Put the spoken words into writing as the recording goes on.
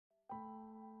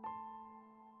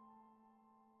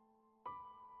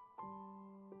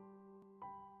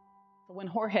When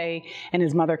Jorge and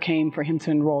his mother came for him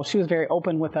to enroll, she was very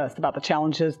open with us about the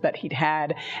challenges that he'd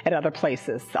had at other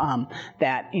places,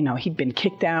 that, he'd been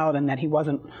kicked out and that he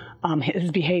wasn't, his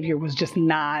behavior was just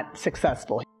not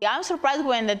successful. I'm surprised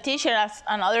when the teacher at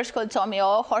another school told me,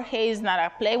 oh, Jorge is not a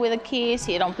play with the kids,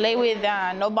 he don't play with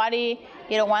nobody,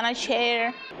 he don't want to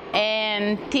share.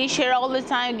 And teacher all the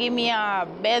time give me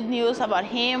bad news about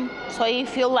him, so he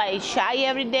feel like shy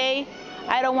every day.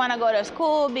 I don't want to go to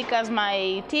school because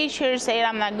my teacher said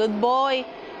I'm not a good boy.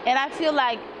 And I feel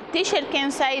like teacher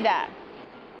can say that.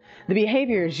 The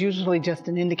behavior is usually just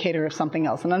an indicator of something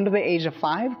else. And under the age of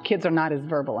 5, kids are not as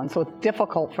verbal. And so it's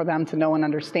difficult for them to know and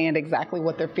understand exactly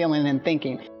what they're feeling and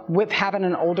thinking. With having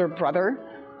an older brother,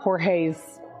 Jorge's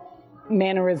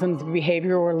mannerisms and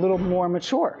behavior were a little more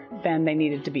mature than they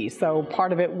needed to be. So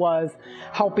part of it was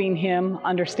helping him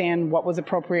understand what was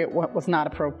appropriate, what was not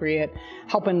appropriate,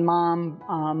 helping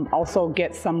mom also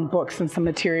get some books and some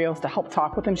materials to help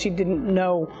talk with him. She didn't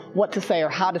know what to say or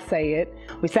how to say it.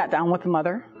 We sat down with the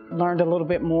mother, learned a little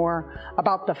bit more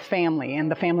about the family and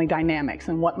the family dynamics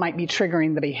and what might be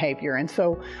triggering the behavior. And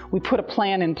so we put a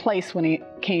plan in place when he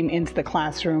came into the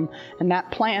classroom, and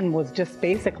that plan was just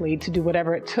basically to do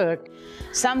whatever it took.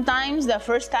 Sometimes the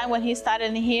first time when he started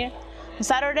in here,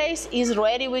 Saturdays, he's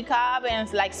ready, wake up, and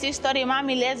it's like 6:30,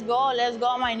 Mommy, let's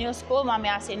go my new school, Mommy.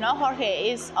 I said, no, Jorge,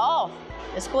 it's off.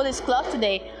 The school is closed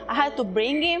today. I had to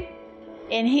bring him,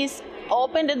 and he's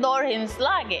opened the door and it's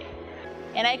locked it.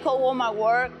 And I call all my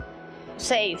work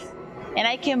safe. And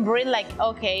I can breathe like,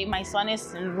 okay, my son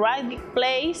is in the right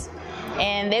place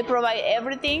and they provide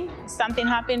everything. Something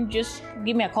happened, just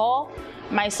give me a call.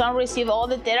 My son received all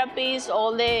the therapies,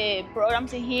 all the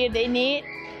programs in here they need.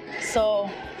 So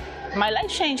my life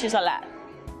changes a lot.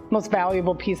 Most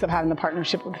valuable piece of having the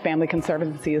partnership with the Family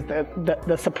Conservancy is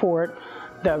the support,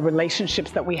 the relationships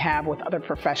that we have with other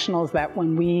professionals, that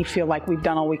when we feel like we've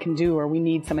done all we can do or we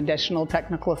need some additional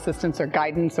technical assistance or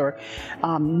guidance or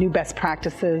new best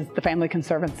practices, the Family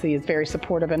Conservancy is very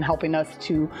supportive in helping us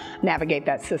to navigate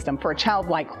that system. For a child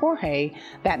like Jorge,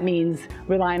 that means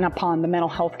relying upon the mental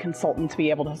health consultant to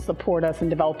be able to support us in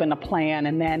developing a plan,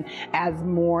 and then as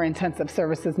more intensive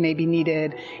services may be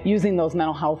needed, using those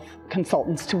mental health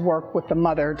consultants to work with the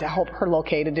mother to help her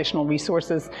locate additional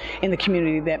resources in the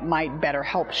community that might better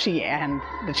help she and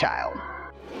the child.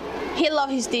 He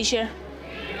loves his teacher,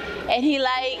 and he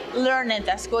like learning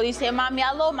at school. He said, Mommy,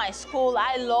 I love my school.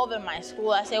 I love in my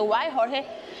school. I said, why, Jorge?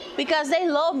 Because they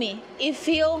love me. He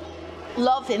feel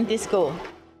loved in this school.